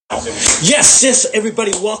Yes,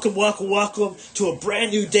 everybody, welcome to a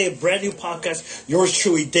brand new day, a brand new podcast. Yours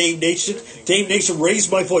truly, Davenation. Davenation,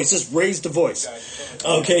 raise my voice. Just raise the voice.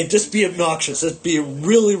 Okay, just be obnoxious. Just be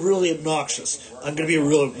really, really obnoxious. I'm going to be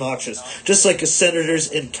real obnoxious. Just like the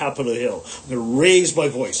senators in Capitol Hill. I'm going to raise my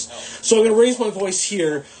voice. So I'm going to raise my voice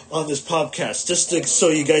here on this podcast, so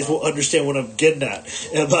you guys will understand what I'm getting at.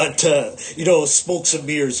 And not, smokes and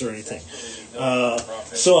mirrors or anything.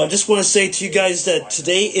 So I just want to say to you guys that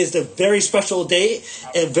today is a very special day,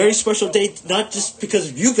 not just because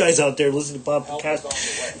of you guys out there listening to the podcast.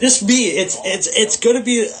 Just me. It's going to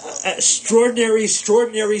be an extraordinary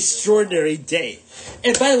day.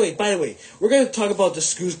 And by the way, we're going to talk about the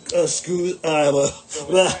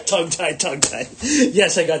tongue-tied.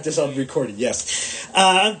 Yes, I got this on recording, yes.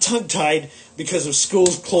 I'm tongue-tied because of school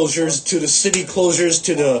closures, to the city closures,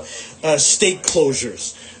 to the state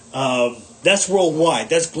closures. That's worldwide.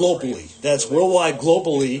 That's globally. That's worldwide,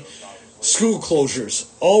 globally. School closures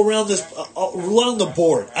all around along the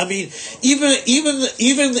board. I mean, even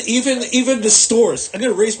the stores. I'm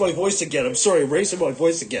gonna raise my voice again. I'm sorry, raising my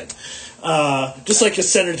voice again. Just like a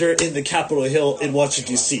senator in the Capitol Hill in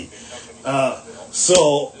Washington D.C.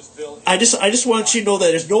 So I just want you to know that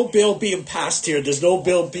there's no bill being passed here. There's no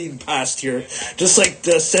bill being passed here. Just like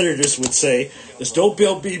the senators would say, there's no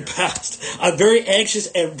bill being passed. I'm very anxious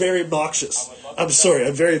and very obnoxious. I'm sorry.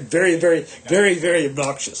 I'm very, very, very, very, very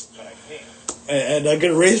obnoxious. And I'm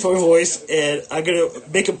going to raise my voice, and I'm going to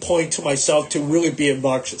make a point to myself to really be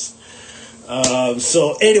obnoxious.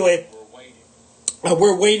 So anyway,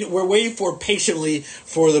 we're waiting patiently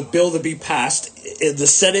for the bill to be passed in the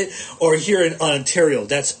Senate or here in Ontario.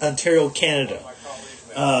 That's Ontario, Canada.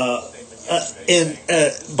 And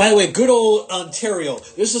by the way, good old Ontario.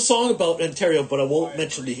 There's a song about Ontario, but I won't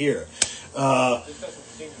mention it here. I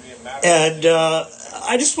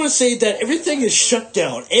just want to say that everything is shut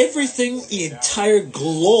down. Everything, the entire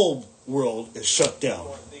globe world is shut down.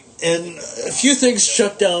 And a few things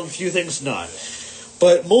shut down, a few things not.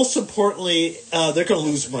 But most importantly, they're going to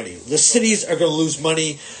lose money. The cities are going to lose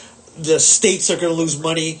money. The states are going to lose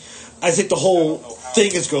money. I think the whole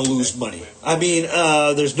thing is going to lose money. I mean,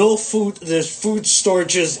 there's no food. There's food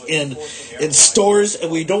storages in stores, and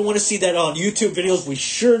we don't want to see that on YouTube videos. We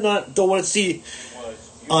don't want to see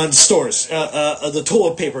on stores the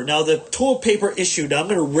toilet paper. Now, the toilet paper issue. Now, I'm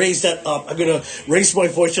going to raise that up. I'm going to raise my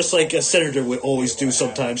voice just like a senator would always do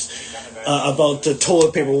sometimes. About the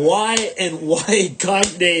toilet paper. Why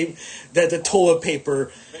God name that the toilet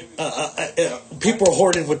paper, people are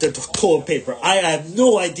hoarding with the toilet paper. I have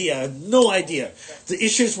no idea. The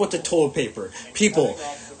issues with the toilet paper. People,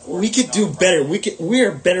 we could do better. We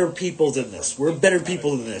are better people than this. We're better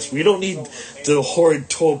people than this. We don't need the hoard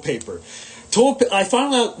toilet paper. I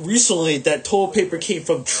found out recently that toilet paper came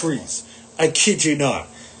from trees. I kid you not.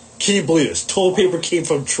 Can you believe this? Toilet paper came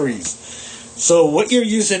from trees. So what you're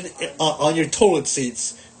using on your toilet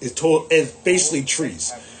seats is basically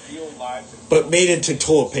trees, but made into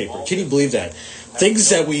toilet paper. Can you believe that? Things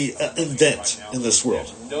that we invent in this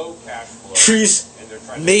world. Trees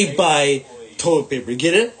made by toilet paper.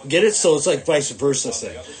 Get it? So it's like vice versa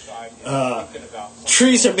thing.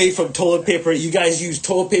 Trees are made from toilet paper. You guys use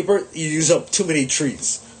toilet paper, you use up too many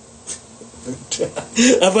trees.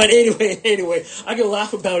 But anyway, I can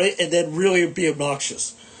laugh about it and then really be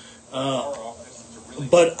obnoxious.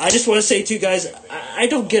 But I just want to say to you guys, I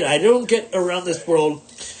don't get it. I don't get around this world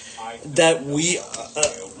that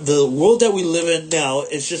the world that we live in now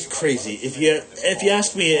is just crazy. If you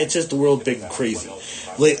ask me, it's just the world being crazy.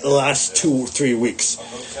 The last 2 or 3 weeks,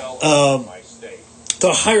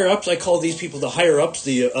 the higher ups, I call these people the higher ups,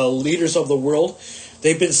 the leaders of the world.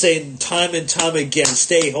 They've been saying time and time again,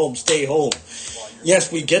 stay home, stay home. Yes,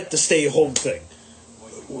 we get the stay home thing.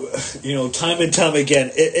 Time and time again.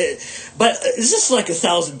 But this is like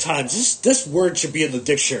 1,000 times. This word should be in the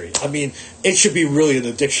dictionary. I mean, it should be really in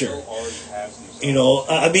the dictionary.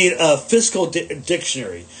 Fiscal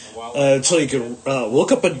dictionary. So you can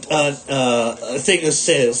look up a thing that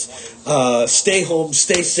says, stay home,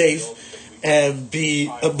 stay safe, and be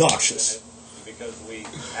obnoxious.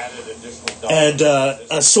 And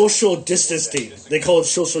social distancing. They call it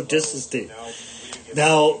social distancing.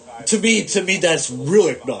 Now, to me, that's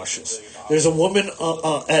really obnoxious. There's a woman at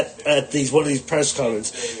one of these press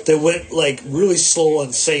conferences that went like really slow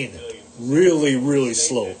on saying it, really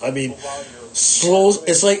slow. I mean, slow.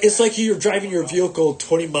 It's like you're driving your vehicle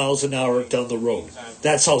 20 miles an hour down the road.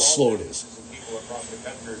 That's how slow it is.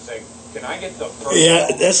 Yeah,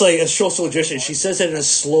 that's like a social distancing. She says it in a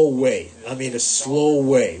slow way. I mean, a slow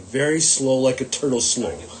way, very slow, like a turtle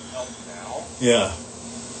slow. Yeah.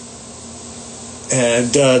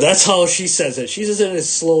 And that's how she says it. She says it in a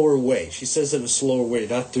slower way. She says it in a slower way,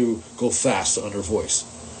 not to go fast on her voice.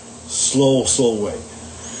 Slow way.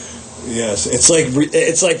 Yes, it's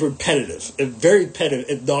like repetitive, very repetitive,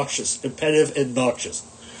 obnoxious, repetitive, and noxious.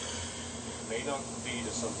 May not be to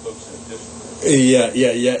some folks in addition.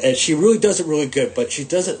 Yeah, and she really does it really good, but she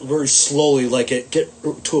does it very slowly, like it get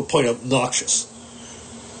to a point of noxious.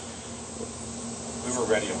 We were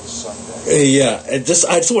ready on Sunday. Yeah, and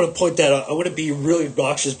I just want to point that out. I want to be really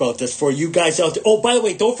obnoxious about this for you guys out there. Oh, by the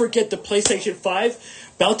way, don't forget the PlayStation 5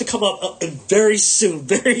 about to come up very soon.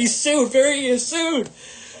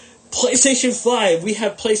 PlayStation 5. We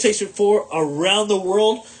have PlayStation 4 around the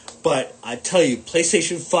world, but I tell you,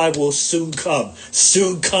 PlayStation 5 will soon come.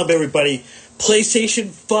 Soon come, everybody. PlayStation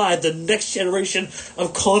 5, the next generation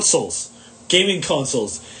of consoles, gaming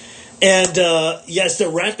consoles. And yes, they're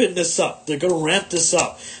ramping this up. They're going to ramp this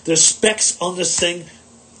up. There's specs on this thing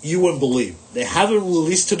you wouldn't believe. They haven't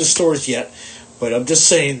released to the stores yet, but I'm just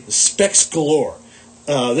saying, specs galore.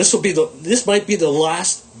 This might be the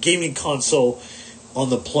last gaming console on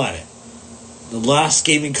the planet. The last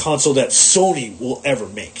gaming console that Sony will ever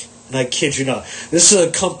make. And I kid you not. This is a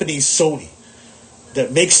company, Sony,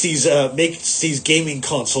 that makes these gaming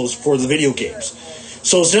consoles for the video games.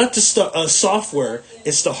 So it's not the software,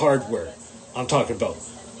 it's the hardware I'm talking about.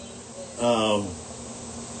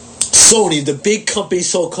 Sony, the big company,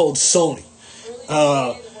 so-called Sony,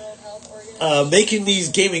 making these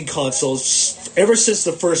gaming consoles ever since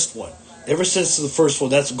the first one.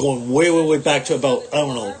 That's going way back to about,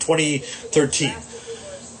 2013.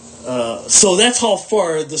 So that's how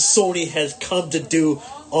far the Sony has come to do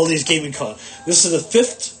all these gaming consoles. This is the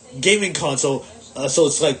 5th gaming console, so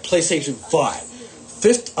it's like PlayStation 5.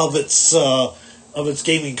 5th of its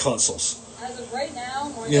gaming consoles. As of right now,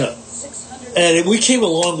 more than 600. And we came a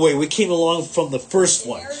long way. We came along from the first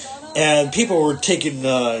one, and people were taking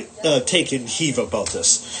heave about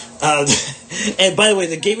this. And by the way,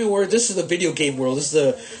 the gaming world. This is the video game world. This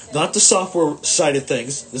is not the software side of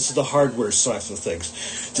things. This is the hardware side of things.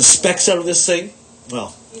 The specs out of this thing.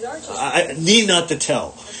 Well, I need not to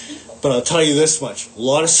tell. But I'll tell you this much: a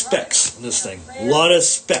lot of specs in this thing. A lot of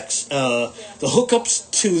specs. The hookups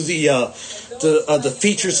to the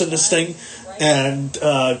features in this thing, and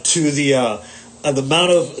to the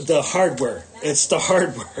amount of the hardware. It's the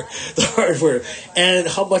hardware, and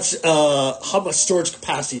how much storage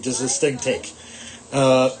capacity does this thing take?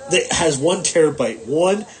 It has 1 terabyte.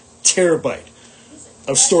 1 terabyte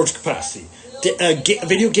of storage capacity.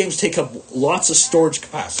 Video games take up lots of storage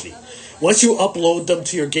capacity. Once you upload them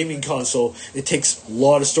to your gaming console, it takes a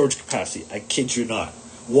lot of storage capacity. I kid you not.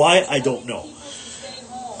 Why? I don't know.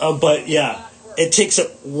 But yeah, it takes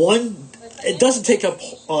up it doesn't take up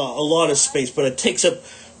a lot of space, but it takes up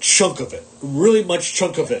chunk of it. Really much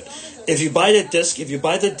chunk of it. If you buy the disc,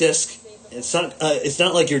 it's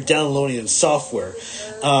not like you're downloading in software.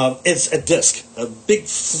 It's a disc. A big,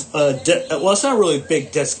 well, it's not really a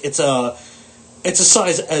big disc. It's a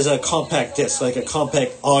size as a compact disc, like a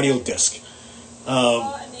compact audio disc.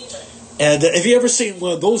 And if you ever seen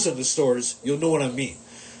one of those in the stores, you'll know what I mean.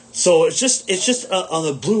 So it's just on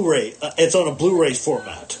a Blu-ray. It's on a Blu-ray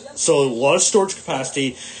format. So a lot of storage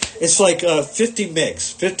capacity. It's like 50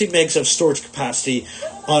 megs of storage capacity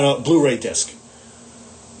on a Blu-ray disc.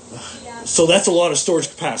 So that's a lot of storage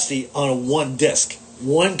capacity on a one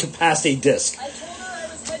capacity disc.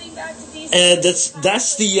 And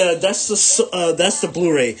that's the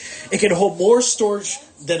Blu-ray. It can hold more storage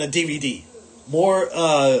than a DVD.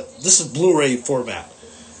 This is Blu-ray format.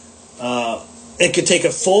 It can take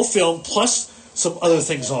a full film plus some other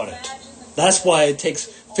things on it. That's why it takes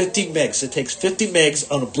 50 megs. It takes 50 megs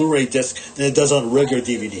on a Blu-ray disc than it does on a regular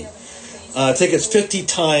DVD. I think it's 50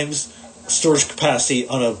 times storage capacity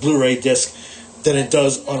on a Blu-ray disc than it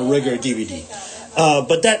does on a regular DVD.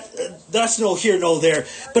 But that's no here, no there.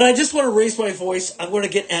 But I just want to raise my voice. I'm going to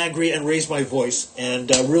get angry and raise my voice, and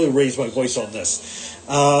really raise my voice on this.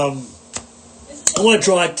 I want to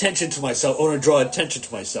draw attention to myself. I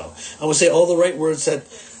want to say all the right words that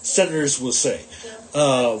senators will say.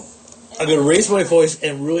 I'm going to raise my voice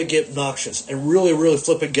and really get obnoxious, and really, really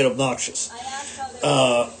flip and get obnoxious.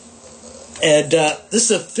 This is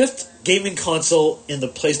the 5th gaming console in the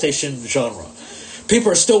PlayStation genre.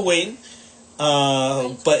 People are still waiting.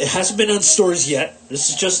 But it hasn't been on stores yet. This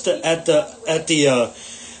is just at the.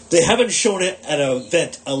 They haven't shown it at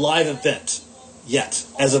a live event yet,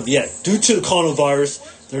 as of yet. Due to the coronavirus,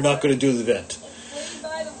 they're not going to do the event.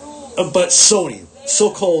 But Sony,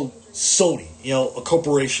 so-called Sony, a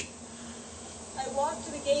corporation.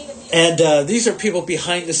 And these are people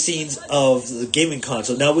behind the scenes of the gaming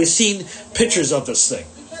console. Now, we've seen pictures of this thing.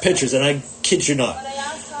 And I kid you not. But I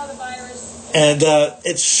asked how the virus. And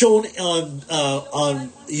it's shown on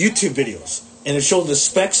YouTube videos, and it's shown the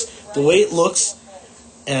specs, the way it looks,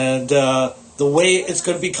 and the way it's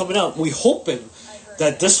going to be coming out. We hoping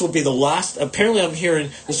that this will be the last. Apparently, I'm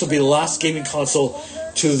hearing this will be the last gaming console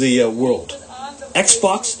to the world.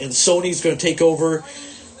 Xbox and Sony's going to take over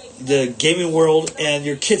the gaming world, and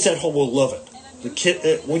your kids at home will love it. The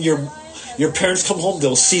kid when your parents come home,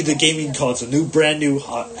 they'll see the gaming console, brand new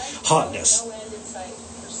hotness.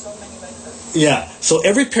 Yeah, so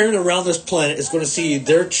every parent around this planet is going to see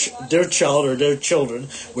their child or their children,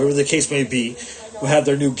 wherever the case may be, will have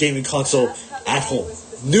their new gaming console at home.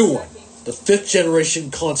 New one, the 5th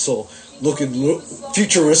generation console, looking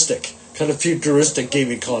futuristic, kind of futuristic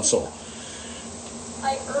gaming console.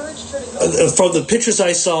 I urged her to go. From the pictures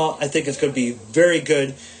I saw, I think it's going to be very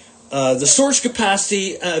good. The storage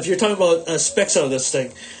capacity, if you're talking about specs out of this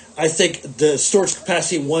thing, I think the storage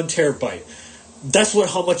capacity 1 terabyte. That's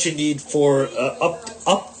how much you need for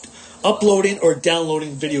uploading or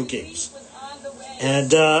downloading video games.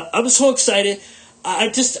 And I'm so excited. I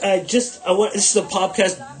want. This is the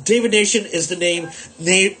podcast. Davenation is the name.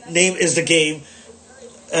 Name is the game.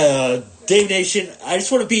 Davenation. I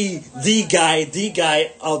just want to be the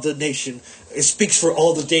guy of the nation. It speaks for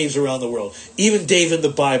all the Daves around the world. Even Dave in the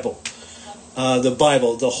Bible,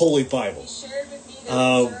 the Holy Bible.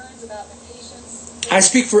 I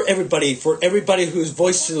speak for everybody who's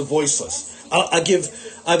voice to the voiceless.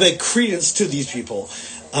 I make credence to these people.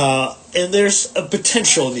 And there's a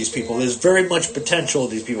potential in these people. There's very much potential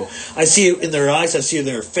in these people. I see it in their eyes. I see it in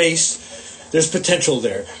their face. There's potential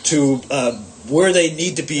there to where they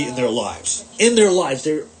need to be in their lives. In their lives,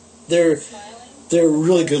 they're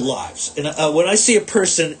really good lives. And when I see a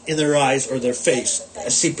person in their eyes or their face, I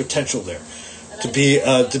see potential there to be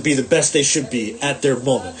the best they should be at their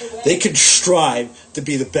moment. They can strive to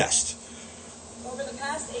be the best.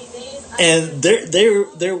 And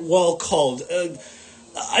they're well called.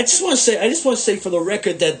 I just want to say for the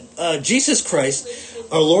record that Jesus Christ,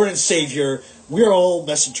 our Lord and Savior, we are all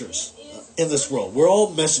messengers in this world. We're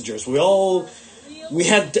all messengers. We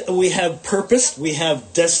have purpose. We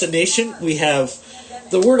have destination. We have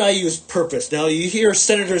the word I use, purpose. Now you hear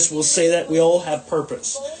senators will say that we all have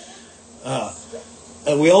purpose.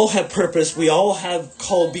 We all have purpose. We all have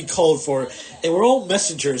be called for, and we're all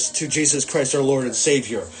messengers to Jesus Christ, our Lord and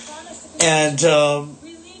Savior. And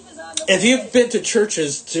if you've been to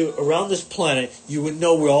churches around this planet, you would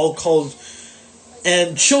know we're all called.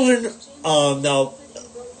 And children, now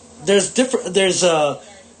there's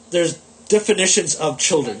definitions of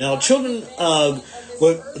children. Now children,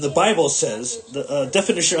 what the Bible says, the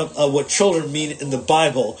definition of what children mean in the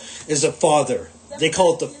Bible is a father. They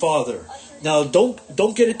call it the father. Now don't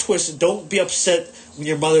get it twisted. Don't be upset when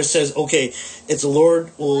your mother says, "Okay, it's the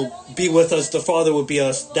Lord will be with us. The Father will be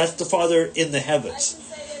us." That's the Father in the heavens.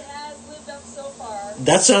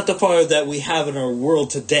 That's not the Father that we have in our world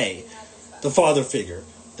today. The Father figure.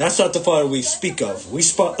 That's not the Father we speak of. We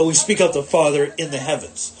speak of the Father in the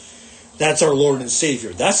heavens. That's our Lord and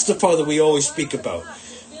Savior. That's the Father we always speak about.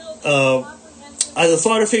 The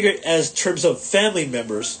Father figure, as terms of family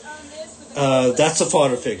members, that's the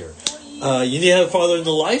Father figure. You need to have a father in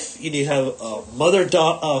the life. You need to have a mother,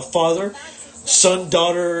 father, son,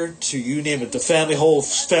 daughter, to you name it. The whole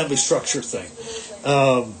family structure thing.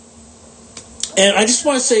 And I just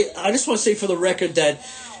want to say for the record that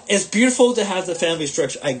it's beautiful to have the family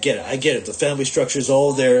structure. I get it. The family structure is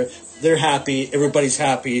all there. They're happy. Everybody's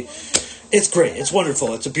happy. It's great. It's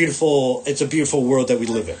wonderful. It's a beautiful world that we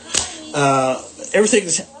live in.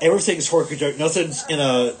 Everything's horky. Nothing's in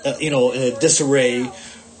a disarray,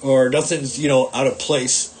 or nothing's out of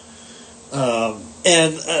place. And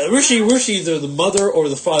usually either the mother or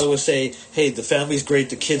the father would say, "Hey, the family's great.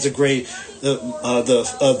 The kids are great.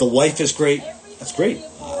 The wife is great." That's great.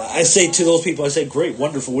 I say to those people, I say, "Great,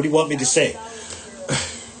 wonderful. What do you want me to say?"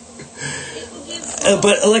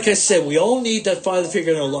 But like I said, we all need that father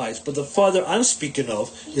figure in our lives. But the Father I'm speaking of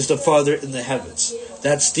is the Father in the heavens.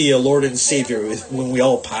 That's the Lord and Savior when we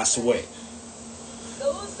all pass away.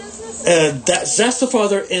 And that's the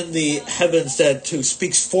Father in the heavens who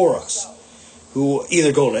speaks for us. Who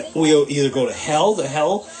either go to hell. The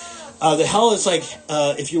hell is like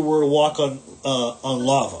if you were to walk on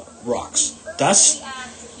lava rocks. That's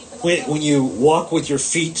when you walk with your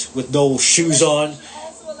feet with no shoes on,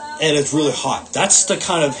 and it's really hot. That's the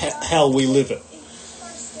kind of hell we live in.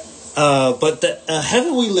 But the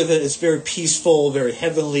heaven we live in is very peaceful, very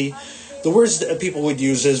heavenly. The words that people would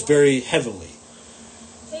use is very heavenly.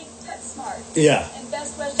 Yeah.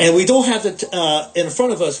 And we don't have in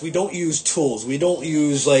front of us. We don't use tools. We don't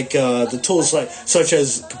use the tools such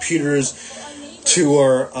as computers. to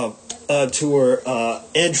our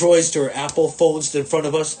Androids, to our Apple phones in front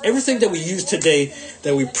of us. Everything that we use today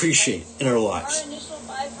that we appreciate in our lives.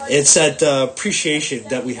 It's that appreciation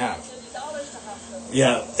that we have.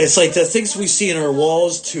 Yeah, it's like the things we see in our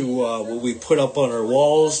walls to what we put up on our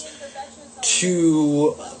walls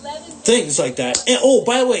to things like that. And, oh,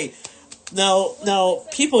 by the way, now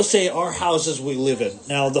people say our houses we live in.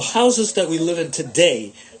 Now, the houses that we live in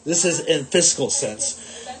today, this is in physical sense.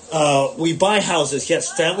 We buy houses.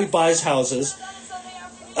 Yes, family buys houses,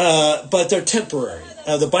 but they're temporary.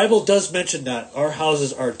 The Bible does mention that our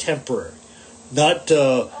houses are temporary, not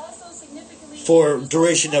for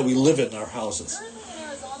duration that we live in our houses.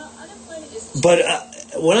 But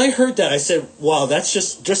when I heard that, I said, "Wow, that's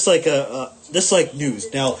just like like news."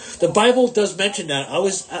 Now, the Bible does mention that. I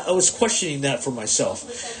was questioning that for myself.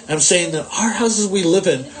 I'm saying that our houses we live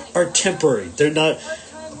in are temporary. They're not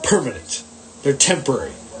permanent. They're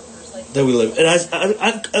temporary that we live. And I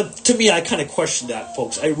to me, I kind of question that,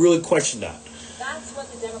 folks. I really question that.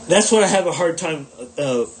 That's what I have a hard time.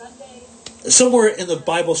 Somewhere in the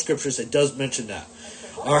Bible scriptures, it does mention that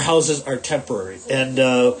our houses are temporary, and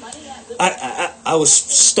I was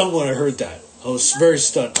stunned when I heard that. I was very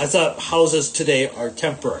stunned. I thought houses today are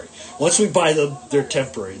temporary. Once we buy them, they're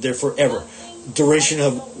temporary. They're forever. Duration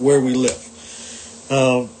of where we live.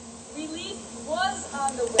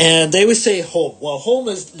 And they would say home. Well, home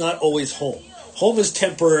is not always home. Home is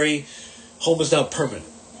temporary. Home is not permanent.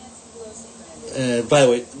 By the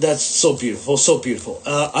way, that's so beautiful. So beautiful.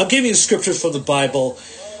 I'm giving you scriptures from the Bible.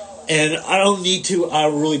 And I don't need to. I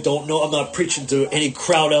really don't know. I'm not preaching to any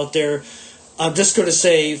crowd out there. I'm just going to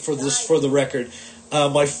say for the record,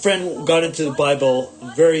 my friend got into the Bible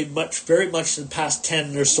very much in the past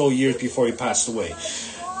 10 or so years before he passed away.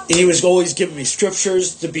 He was always giving me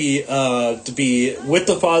scriptures to be with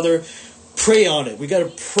the Father. Pray on it. We got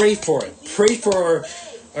to pray for it. Pray for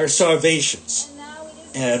our salvations.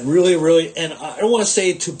 And really, and I don't want to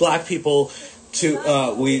say to black people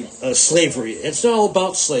slavery. It's not all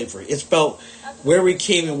about slavery. It's about where we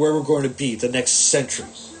came and where we're going to be the next century.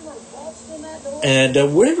 And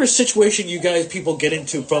whatever situation you guys people get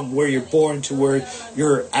into from where you're born to where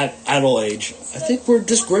you're at adult age, I think we're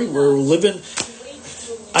just great. We're living.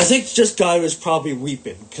 I think just God was probably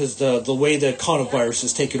weeping because the way the coronavirus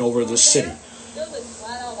is taking over this city.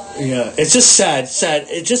 Yeah, it's just sad.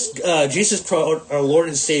 It just Jesus Christ, our Lord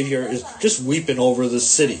and Savior, is just weeping over this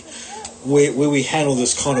city. Way we handle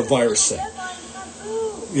this coronavirus thing.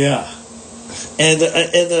 Yeah, and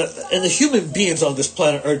the human beings on this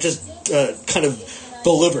planet are just kind of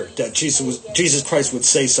belligerent that Jesus Christ would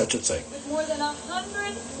say such a thing. With more than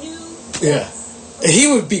 100 new deaths. Yeah, he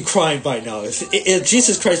would be crying by now if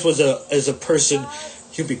Jesus Christ was a person.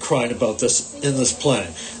 He'd be crying about this in this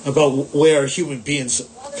planet, about where human beings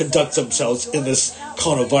conduct themselves in this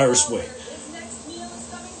coronavirus way.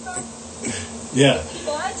 Yeah.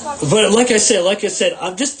 But like I said,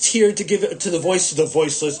 I'm just here to give it to the voice of the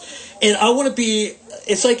voiceless, and I want to be.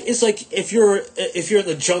 It's like if you're in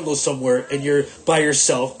the jungle somewhere and you're by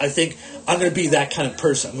yourself. I think I'm going to be that kind of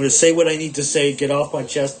person. I'm going to say what I need to say, get off my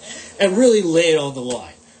chest, and really lay it on the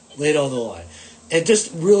line, and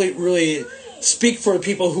just really speak for the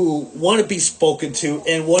people who want to be spoken to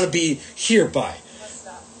and want to be hereby.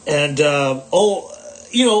 And I'm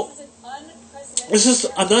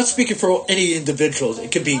not speaking for any individuals.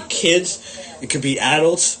 It could be kids, it could be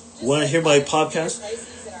adults. Want to hear my podcast?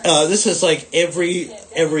 This is like every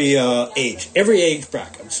age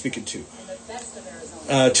bracket I'm speaking to.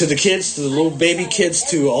 To the kids, to the little baby kids,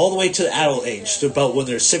 to all the way to the adult age, to about when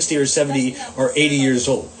they're 60 or 70 or 80 years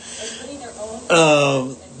old.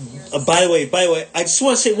 By the way, I just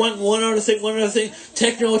want to say one other thing.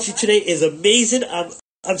 Technology today is amazing.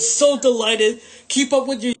 I'm so delighted. Keep up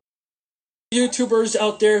with your YouTubers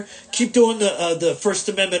out there. Keep doing the First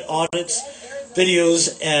Amendment audits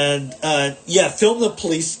videos, and film the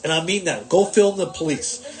police, and I mean that. Go film the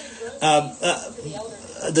police.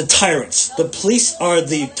 The tyrants. The police are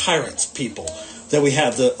the tyrants people that we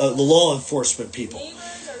have. The law enforcement people.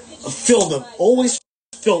 Film them. Always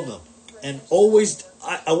film them, and always.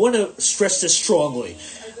 I want to stress this strongly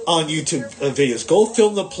on YouTube videos. Go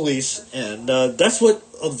film the police, and that's what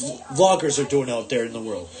vloggers are doing out there in the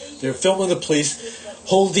world. They're filming the police.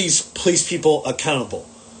 Hold these police people accountable.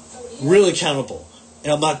 Really accountable.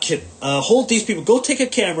 And I'm not kidding. Hold these people. Go take a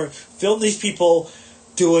camera. Film these people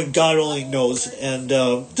doing God only knows. And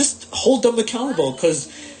just hold them accountable. Because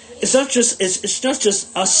it's not just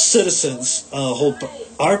us citizens hold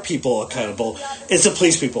our people accountable. It's the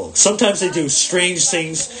police people. Sometimes they do strange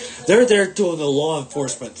things. They're doing the law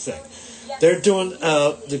enforcement thing. They're doing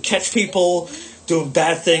to catch people doing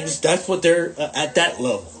bad things. That's what they're at that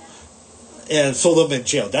level, and throw them in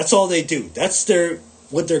jail. That's all they do. That's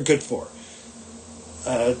what they're good for.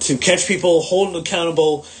 To catch people, hold them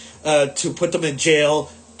accountable, to put them in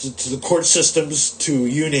jail, to the court systems, to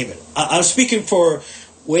you name it. I'm speaking for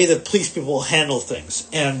way the police people handle things,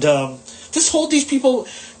 and just hold these people.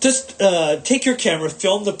 Just take your camera,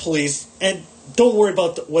 film the police, and don't worry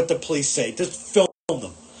about what the police say. Just film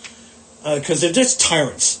them, because they're just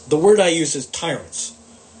tyrants. The word I use is tyrants.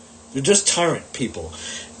 They're just tyrant people,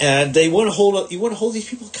 and they want to hold. You want to hold these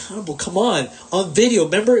people accountable. Come on video.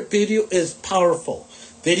 Remember, video is powerful.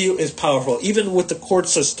 Video is powerful, even with the court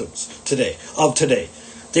systems today.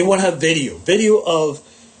 They want to have video of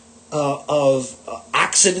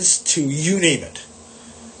accidents to you name it.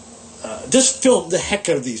 Just film the heck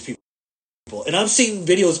out of these people. And I'm seeing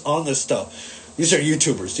videos on this stuff. These are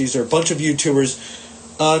YouTubers. These are a bunch of YouTubers.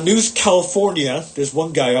 News California, there's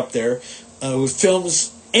one guy up there who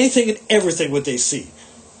films anything and everything what they see.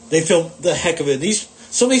 They film the heck of it.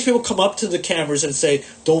 Some of these people come up to the cameras and say,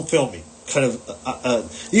 "Don't film me." Kind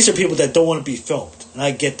of. These are people that don't want to be filmed, and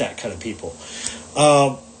I get that kind of people.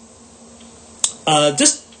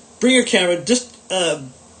 Just bring your camera. Just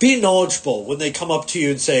be knowledgeable when they come up to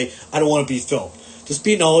you and say, "I don't want to be filmed." Just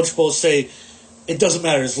be knowledgeable. Say, "It doesn't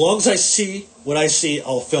matter as long as I see what I see.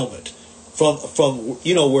 I'll film it." From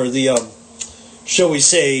where the shall we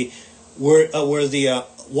say where the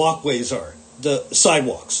walkways are, the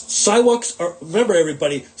sidewalks. Sidewalks are, remember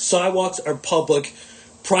everybody, sidewalks are public.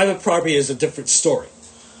 Private property is a different story.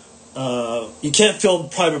 You can't film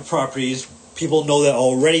private properties. People know that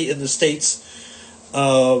already in the States.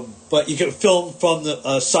 But you can film from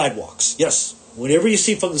the sidewalks. Yes, whatever you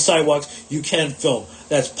see from the sidewalks, you can film.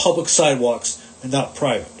 That's public sidewalks and not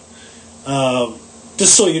private.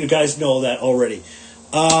 Just so you guys know that already.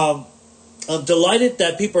 I'm delighted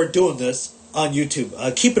that people are doing this on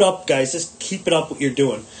YouTube. Keep it up, guys. Just keep it up what you're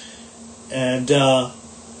doing. And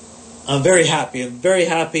I'm very happy.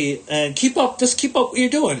 And keep up what you're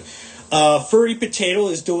doing. Furry Potato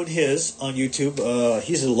is doing his on YouTube.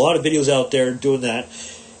 He's a lot of videos out there doing that.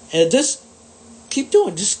 And just keep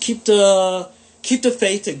doing. Just keep the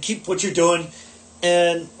faith and keep what you're doing.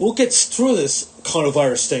 And we'll get through this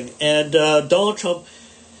coronavirus thing. And Donald Trump,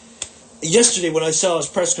 yesterday when I saw his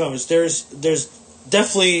press conference, there's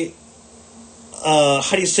definitely, how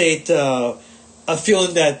do you say it, a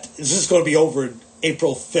feeling that this is going to be over in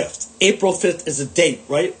April 5th. April 5th is a date,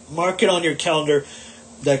 right? Mark it on your calendar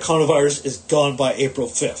that coronavirus is gone by April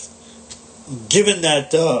 5th. Given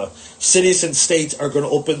that cities and states are going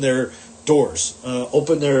to open their doors,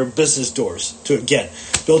 open their business doors to again.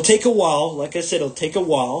 It'll take a while. Like I said, it'll take a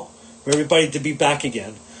while for everybody to be back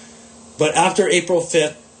again. But after April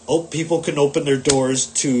 5th, people can open their doors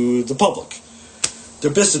to the public.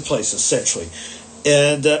 Their business places, essentially.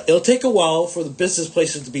 And it'll take a while for the business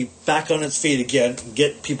places to be back on its feet again and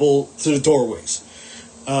get people through the doorways.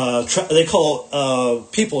 They call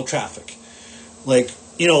it people traffic. Like,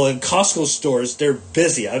 in Costco stores, they're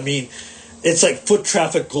busy. I mean, it's like foot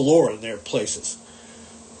traffic galore in their places.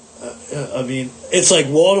 It's like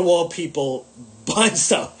wall-to-wall people buying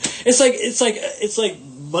stuff. It's like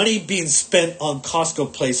money being spent on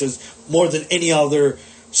Costco places more than any other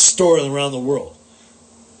store around the world.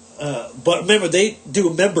 But remember, they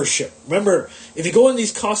do membership. Remember, if you go in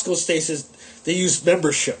these Costco stations, they use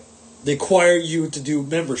membership. They require you to do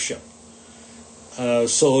membership.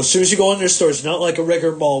 So as soon as you go in their stores, it's not like a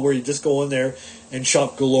regular mall where you just go in there and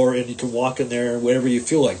shop galore and you can walk in there whenever you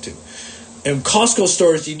feel like to. In Costco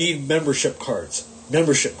stores, you need membership cards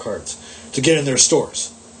to get in their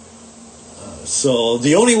stores. So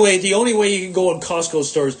the only way you can go in Costco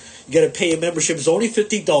stores, you got to pay a membership. It's only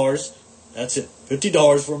 $50. That's it,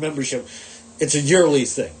 $50 for a membership. It's a yearly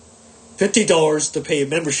thing. $50 to pay a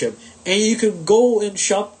membership, and you can go and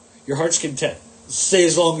shop your heart's content. Stay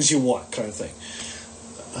as long as you want, kind of thing.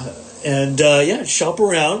 Shop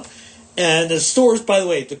around. And the stores, by the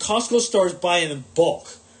way, the Costco stores buy in bulk.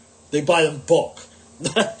 They buy in bulk.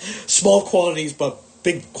 Small quantities, but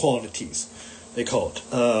big quantities, they call it.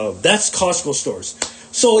 That's Costco stores.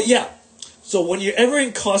 So, yeah. So when you're ever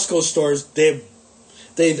in Costco stores, they've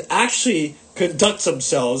actually conduct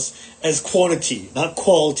themselves as quantity, not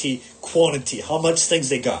quality, quantity. How much things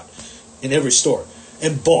they got in every store.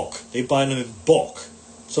 In bulk. They buy them in bulk.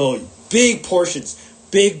 So big portions.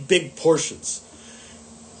 Big portions.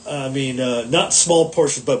 Not small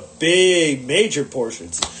portions, but big, major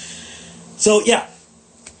portions. So, yeah.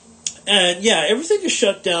 And, yeah, everything is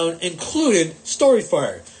shut down, including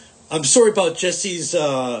Storyfire. I'm sorry about Jesse's,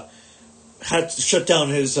 had to shut down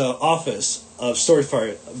his office of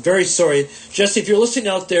Storyfire. I'm very sorry. Jesse, if you're listening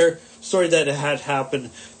out there, story that had happened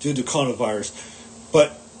due to coronavirus.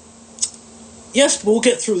 But yes, we'll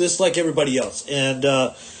get through this like everybody else. And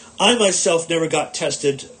I myself never got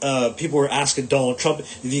tested. People were asking Donald Trump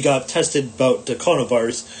if he got tested about the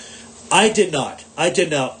coronavirus. I did not.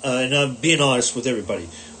 And I'm being honest with everybody.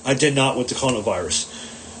 I did not with the coronavirus.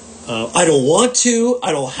 I don't want to.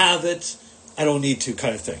 I don't have it. I don't need to,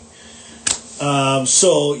 kind of thing.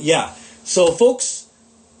 So yeah. So folks,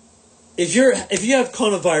 if you have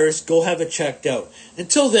coronavirus, go have it checked out.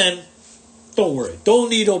 Until then, don't worry. Don't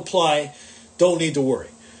need to apply. Don't need to worry.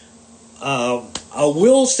 I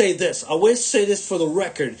will say this. I will say this for the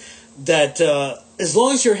record, that as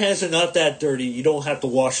long as your hands are not that dirty, you don't have to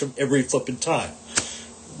wash them every flipping time.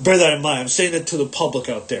 Bear that in mind. I'm saying it to the public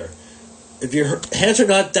out there. If your hands are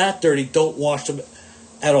not that dirty, don't wash them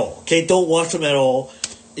at all. Okay? Don't wash them at all,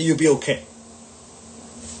 and you'll be okay.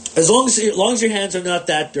 As long as your hands are not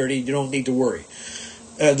that dirty, you don't need to worry.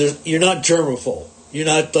 You're not germaphobe. You're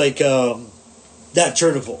not like that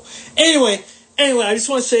germaphobe. Anyway, I just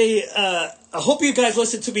want to say, I hope you guys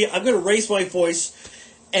listen to me. I'm going to raise my voice,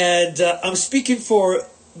 and I'm speaking for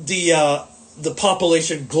the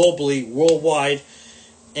population globally, worldwide,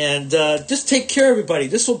 and just take care of everybody.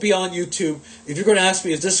 This will be on YouTube. If you're going to ask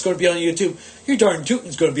me, is this going to be on YouTube? You're darn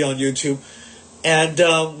tootin's going to be on YouTube. And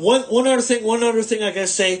one other thing I gotta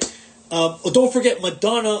say, don't forget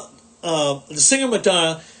Madonna, the singer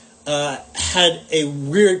Madonna, had a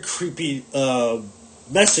weird, creepy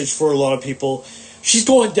message for a lot of people. She's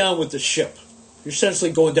going down with the ship. You're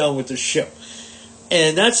essentially going down with the ship.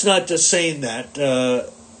 And that's not just saying that.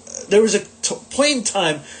 There was a plain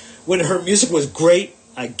time when her music was great.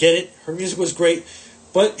 I get it. Her music was great.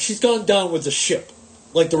 But she's gone down with the ship,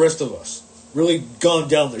 like the rest of us. Really gone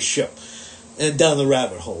down the ship. And down the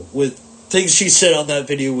rabbit hole with things she said on that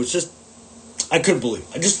video was just, I couldn't believe.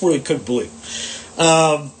 I just really couldn't believe.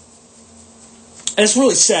 And it's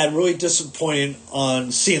really sad, really disappointing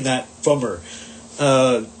on seeing that from her.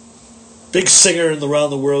 Big singer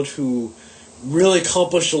around the world who really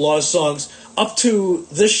accomplished a lot of songs. Up to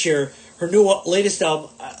this year, her latest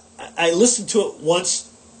album, I listened to it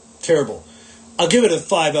once, terrible. I'll give it a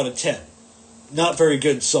 5 out of 10. Not very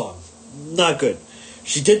good song. Not good.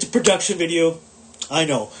 She did the production video, I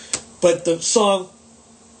know, but the song,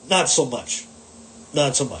 not so much.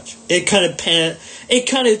 It kind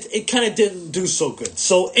of didn't do so good.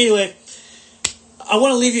 So anyway, I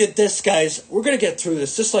want to leave you at this, guys. We're gonna get through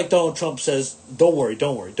this, just like Donald Trump says. Don't worry.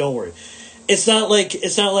 It's not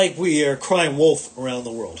like we are crying wolf around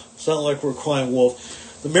the world. It's not like we're crying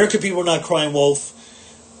wolf. The American people are not crying wolf.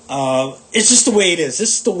 It's just the way it is.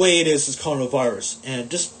 This is the way it is. This coronavirus, and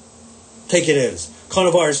just take it as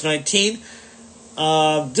coronavirus 19.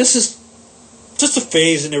 This is just a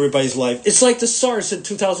phase in everybody's life. It's like the SARS in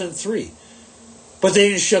 2003, but they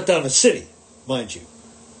didn't shut down the city, mind you,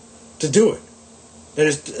 to do it. That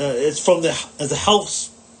is, it's from the health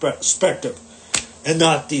spectrum, and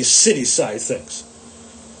not the city side things.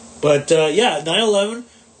 But 9/11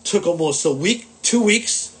 took almost a week, 2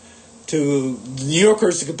 weeks, to New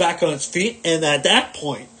Yorkers to get back on its feet, and at that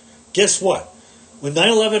point, guess what? When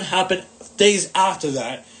 9/11 happened, days after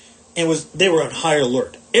that, they were on high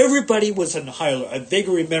alert. Everybody was on high alert. I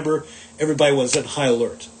vaguely remember everybody was on high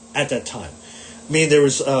alert at that time. I mean, there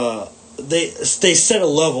was they set a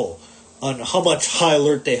level on how much high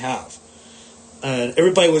alert they have, and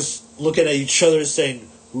everybody was looking at each other saying,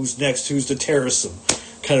 "Who's next? Who's the terrorism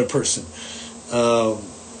kind of person?"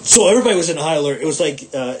 So everybody was in high alert. It was like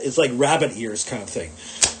it's like rabbit ears kind of thing.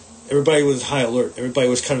 Everybody was high alert. Everybody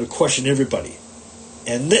was kind of questioning everybody.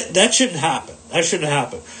 And that shouldn't happen.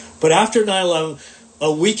 But after 9/11,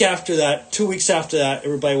 a week after that, 2 weeks after that,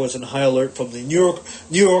 everybody was in high alert from the New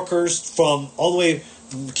Yorkers, from all the way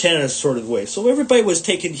from Canada sort of way. So everybody was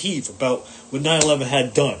taking heed about what 9/11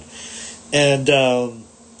 had done. And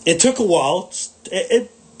it took a while. It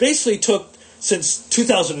basically took since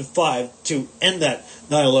 2005 to end that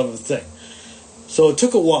 9/11 thing. So it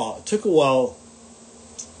took a while.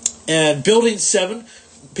 And Building 7...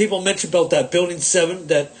 people mentioned about that Building 7,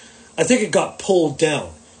 that I think it got pulled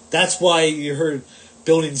down. That's why you heard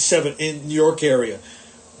Building 7 in New York area.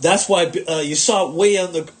 That's why you saw it way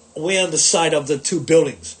on the side of the two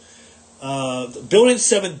buildings. Building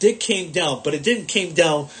 7 came down, but it didn't came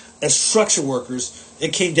down as structure workers.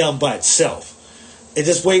 It came down by itself. It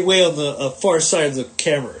just way on the far side of the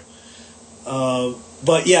camera.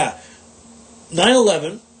 But yeah,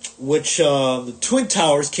 9/11, which the Twin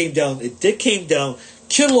Towers came down. It came down,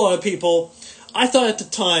 killed a lot of people. I thought at the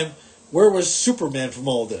time, where was Superman from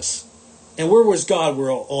all this? And where was God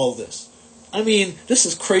where all this? I mean, this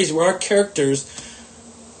is crazy, where our characters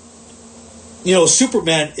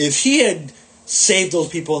Superman, if he had saved those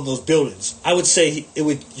people in those buildings, I would say he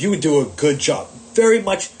would do a good job. Very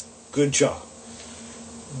much good job.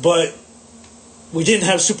 But we didn't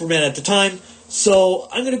have Superman at the time, so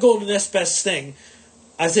I'm going to go to the next best thing.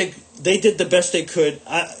 I think they did the best they could.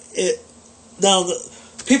 Now,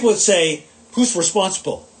 people would say, who's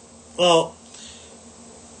responsible? Well,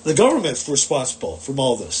 the government's responsible from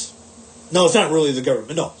all this. No, it's not really the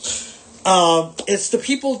government, no. It's the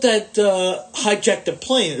people that hijacked the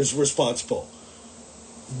plane is responsible.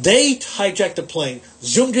 They hijacked the plane,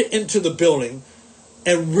 zoomed it into the building,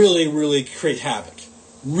 and really, really create havoc.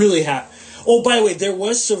 Really Oh, by the way, there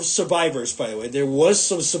was some survivors, There was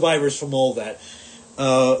some survivors from all that.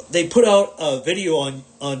 They put out a video on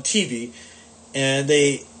TV, and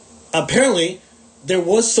apparently there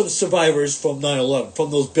was some survivors from 9/11,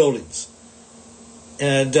 from those buildings.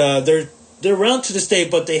 And they're around to this day,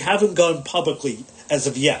 but they haven't gone publicly as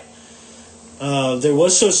of yet. There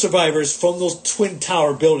was some survivors from those Twin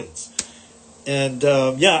Tower buildings. And,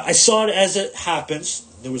 I saw it as it happens.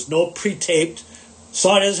 There was no pre-taped.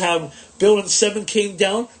 Saw it as how Building 7 came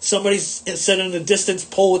down. Somebody said in the distance,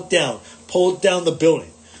 pull it down the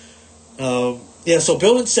building. So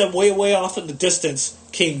Building 7, way off in the distance,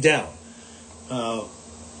 came down.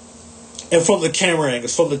 And from the camera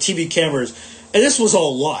angles, from the TV cameras. And this was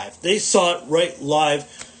all live. They saw it right live.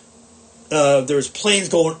 There was planes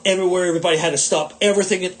going everywhere. Everybody had to stop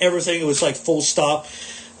everything. It was like full stop.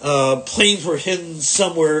 Planes were hidden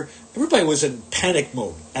somewhere. Everybody was in panic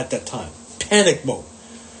mode at that time. Panic mode.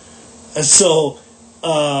 And so,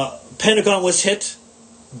 Pentagon was hit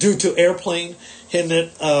due to airplane hitting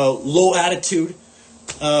it, low attitude.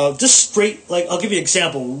 Just straight, I'll give you an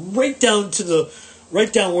example. Right down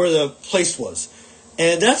where the place was.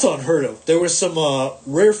 And that's unheard of. There was some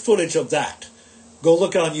rare footage of that. Go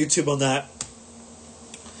look on YouTube on that.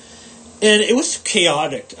 And it was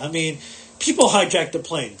chaotic. I mean, people hijacked the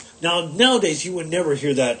plane. Now, nowadays, you would never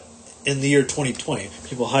hear that in the year 2020.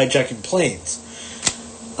 People hijacking planes.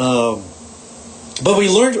 But we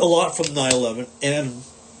learned a lot from 9/11. And,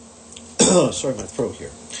 sorry, my throat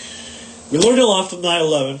here. We learned a lot from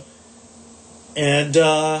 9/11. And,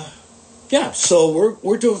 so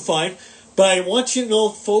we're doing fine. But I want you to know,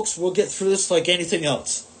 folks, we'll get through this like anything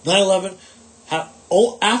else. 9/11,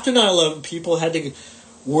 after 9/11, people had to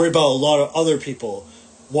worry about a lot of other people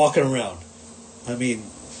walking around. I mean,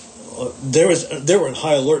 they were in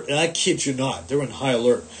high alert, and I kid you not, they were in high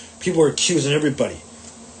alert. People were accusing everybody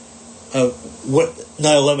of what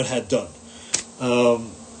 9/11 had done.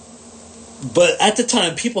 But at the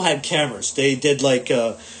time, people had cameras. They did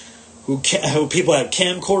who people had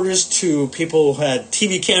camcorders to people who had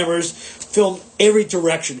TV cameras, filmed every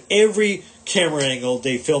direction, every camera angle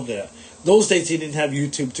they filmed it at. Those days they didn't have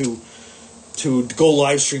YouTube to go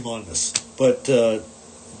live stream on this. But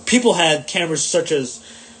people had cameras such as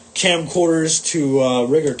camcorders to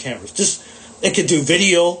regular cameras. Just they could do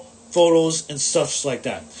video, photos, and stuff like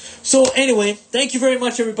that. So anyway, thank you very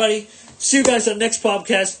much, everybody. See you guys on the next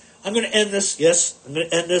podcast. I'm going to end this. Yes, I'm going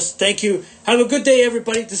to end this. Thank you. Have a good day,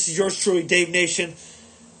 everybody. This is yours truly, Davenation.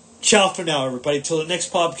 Ciao for now, everybody. Till the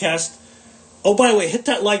next podcast. Oh, by the way, hit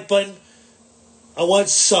that like button. I want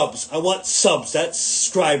subs. That's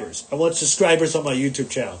subscribers. I want subscribers on my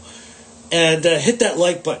YouTube channel. And hit that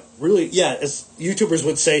like button. Really, as YouTubers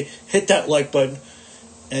would say, hit that like button.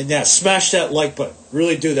 And smash that like button.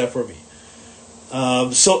 Really do that for me.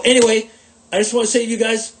 So anyway, I just want to say to you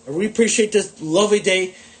guys, I really appreciate this lovely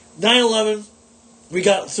day. 9/11, we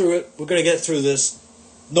got through it. We're going to get through this.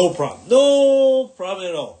 No problem. No problem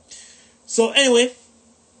at all. So anyway,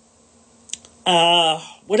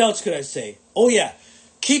 what else could I say? Oh yeah,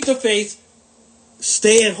 keep the faith.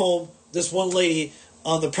 Stay at home. This one lady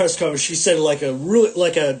on the press conference, she said like a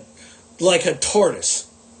tortoise.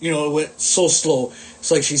 It went so slow.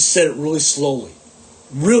 It's like she said it really slowly,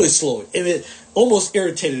 and it almost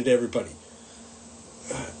irritated everybody.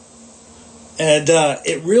 And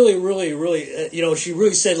it really, she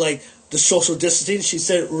really said like the social distancing. She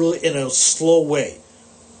said it really in a slow way.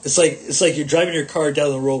 It's like you're driving your car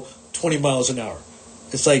down the road 20 miles an hour.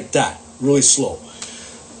 It's like that, really slow.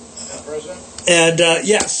 And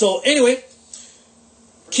so anyway,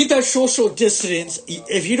 keep that social distance.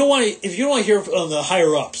 If you don't want to hear from the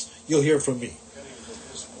higher ups, you'll hear from me.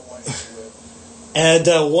 And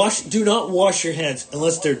do not wash your hands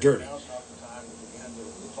unless they're dirty.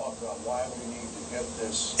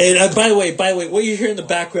 And by the way, what you hear in the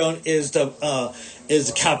background is the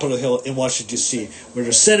Capitol Hill in Washington D.C., where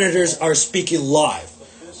the senators are speaking live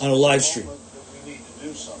on a live stream.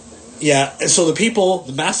 Yeah, and so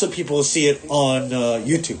the massive people see it on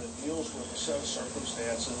YouTube.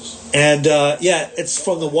 And yeah, it's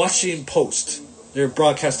from the Washington Post. They're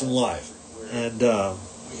broadcasting live. And We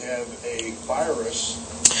have a virus.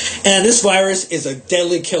 and this virus is a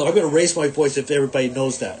deadly killer. I'm going to raise my voice if everybody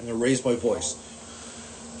knows that. I'm going to raise my voice.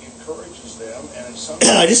 Encourages them, and in some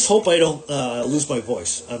I just hope I don't lose my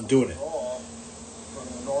voice. I'm doing it.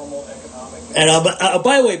 from the normal economic. And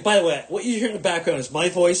by the way, what you hear in the background is my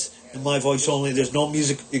voice and my voice only. There's no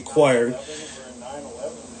music required.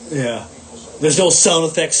 Yeah. There's no sound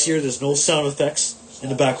effects here. There's no sound effects in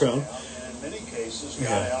the background. And in many cases,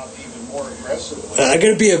 got out even more aggressively. I'm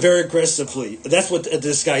going to be a very aggressively. That's what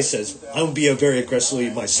this guy says. I'm going to be a very aggressively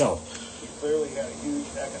myself. We clearly had a huge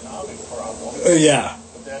economic problem. Yeah.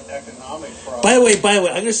 But that economic problem. By the way,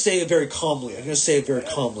 I'm going to say it very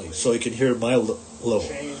calmly. So you can hear my level.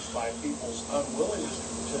 Changed by people's unwillingness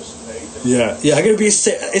to participate. Yeah. I'm going to be.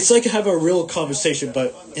 It's like have a real conversation,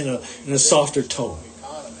 but in a softer tone.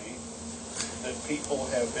 Economy that people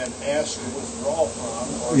have been asked to withdraw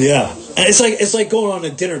from. Or Yeah, and it's like going on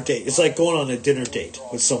a dinner date. It's like going on a dinner date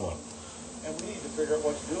with someone. And we need to figure out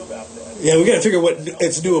what to do about that. Yeah, we got to figure out what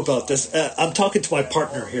it's new about this. I'm talking to my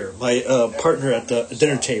partner here, my partner at the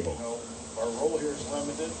dinner table. Our role here is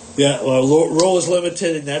limited. Yeah, well, role is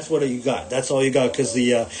limited, and that's what you got. That's all you got because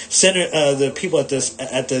the the people at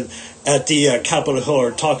the Capitol Hill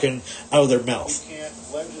are talking out of their mouth. We can't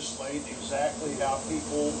legislate exactly how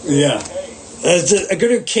people Yeah. behave. They're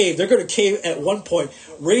going to cave. They're going to cave at one point,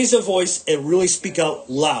 raise a voice, and really speak out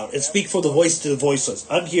loud and speak for the voice to the voiceless.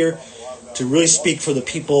 I'm here to really speak for the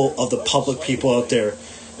people of the public people out there.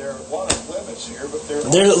 There are a lot of limits here,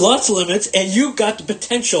 but There are lots of limits, and you've got the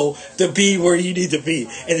potential to be where you need to be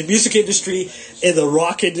in the music industry, in the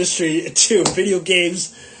rock industry, too, video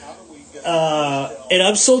games. And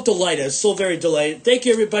I'm so delighted. I'm so very delighted. Thank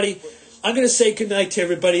you, everybody. I'm going to say goodnight to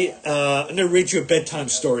everybody. I'm going to read you a bedtime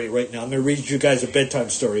story right now. I'm going to read you guys a bedtime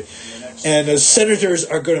story. And the senators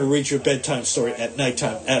are going to read you a bedtime story at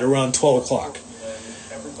nighttime at around 12 o'clock.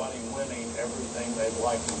 everybody winning everything they'd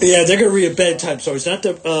like to. Yeah, they're going to read a bedtime story. It's not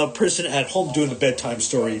the person at home doing the bedtime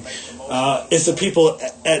story. It's the people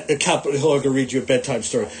at the Capitol Hill are going to read you a bedtime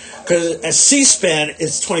story. Because at C-SPAN,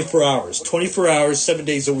 it's 24 hours. 24 hours, 7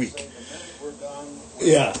 days a week.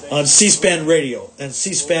 Yeah, on C-SPAN Radio. And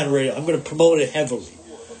C-SPAN Radio. I'm going to promote it heavily.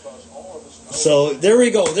 So, there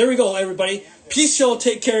we go. There we go, everybody. Peace, y'all.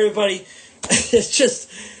 Take care, everybody. It's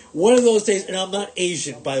just one of those days. And I'm not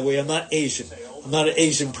Asian, by the way. I'm not Asian. I'm not an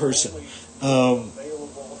Asian person.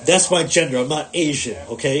 That's my gender. I'm not Asian,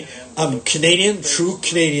 okay? I'm Canadian, true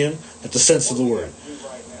Canadian, at the sense of the word.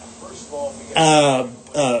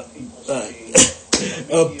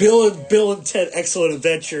 Bill and Ted, Excellent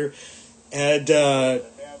Adventure. And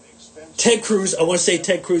Ted Cruz, I want to say,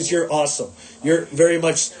 Ted Cruz, you're awesome. You're very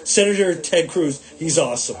much, Senator Ted Cruz, he's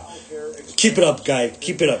awesome. Keep it up, guy.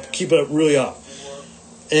 Keep it up. Keep it up really up.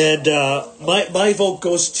 And my vote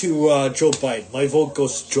goes to Joe Biden. My vote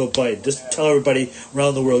goes to Joe Biden. Just tell everybody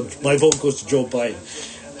around the world, my vote goes to Joe Biden.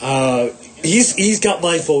 He's got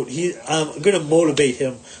my vote. I'm going to motivate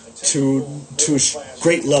him to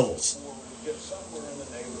great levels.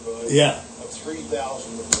 Yeah.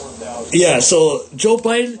 Yeah, so Joe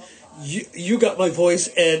Biden, you got my voice,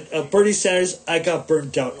 and Bernie Sanders, I got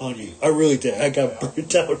burned out on you. I really did. I got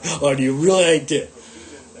burned out on you. Really, I did.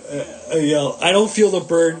 I don't feel the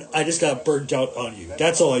burn. I just got burned out on you.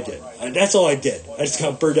 That's all I did. That's all I did. I just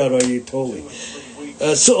got burned out on you totally.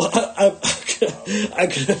 So I'm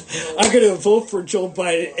gonna vote for Joe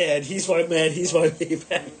Biden, and he's my man. He's my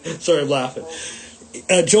man. Sorry, I'm laughing.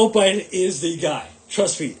 Joe Biden is the guy.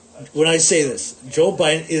 Trust me when I say this. Joe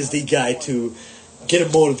Biden is the guy to get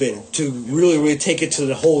him motivated, to really, really take it to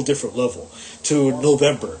the whole different level, to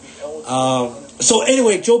November. So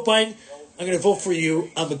anyway, Joe Biden, I'm going to vote for you.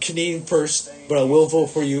 I'm a Canadian first, but I will vote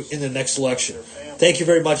for you in the next election. Thank you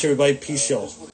very much, everybody. Peace, y'all.